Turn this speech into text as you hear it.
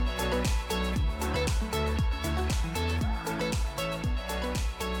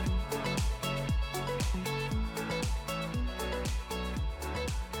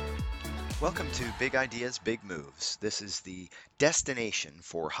Welcome to Big Ideas, Big Moves. This is the destination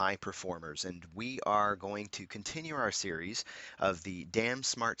for high performers, and we are going to continue our series of the damn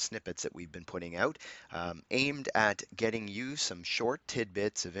smart snippets that we've been putting out, aimed at getting you some short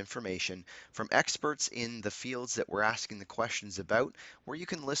tidbits of information from experts in the fields that we're asking the questions about, where you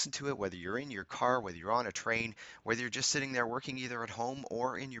can listen to it whether you're in your car, whether you're on a train, whether you're just sitting there working either at home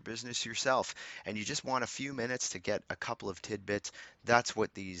or in your business yourself, and you just want a few minutes to get a couple of tidbits. That's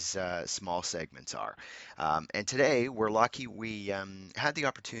what these small segments are. And today we're lucky we had the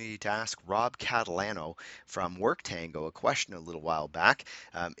opportunity to ask Rob Catalano from WorkTango a question a little while back.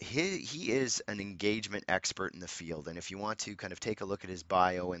 He is an engagement expert in the field, and if you want to kind of take a look at his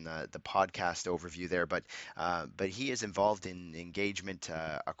bio in the podcast overview there, but he is involved in engagement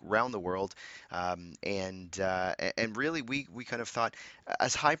around the world, and really we kind of thought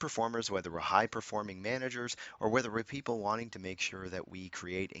as high performers, whether we're high performing managers or whether we're people wanting to make sure that we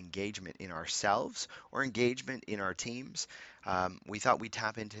create engagement in ourselves or engagement in our teams, we thought we'd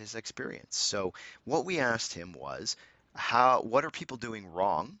tap into his experience. So what we asked him was, what are people doing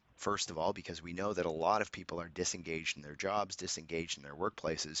wrong? First of all, because we know that a lot of people are disengaged in their jobs, disengaged in their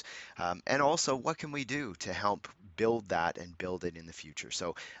workplaces, and also what can we do to help build that and build it in the future?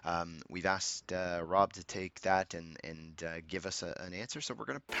 So we've asked Rob to take that and give us an answer. So we're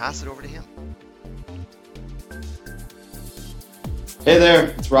going to pass it over to him. Hey there,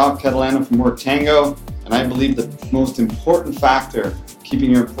 it's Rob Catalano from WorkTango, and I believe the most important factor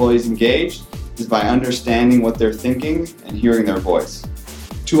keeping your employees engaged is by understanding what they're thinking and hearing their voice.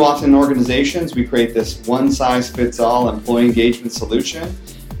 Too often in organizations, we create this one-size-fits-all employee engagement solution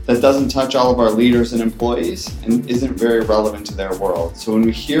that doesn't touch all of our leaders and employees and isn't very relevant to their world. So when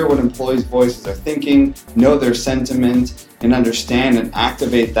we hear what employees' voices are thinking, know their sentiment, and understand and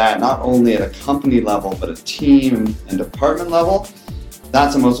activate that not only at a company level, but a team and department level,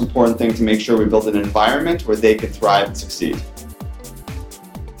 that's the most important thing to make sure we build an environment where they can thrive and succeed.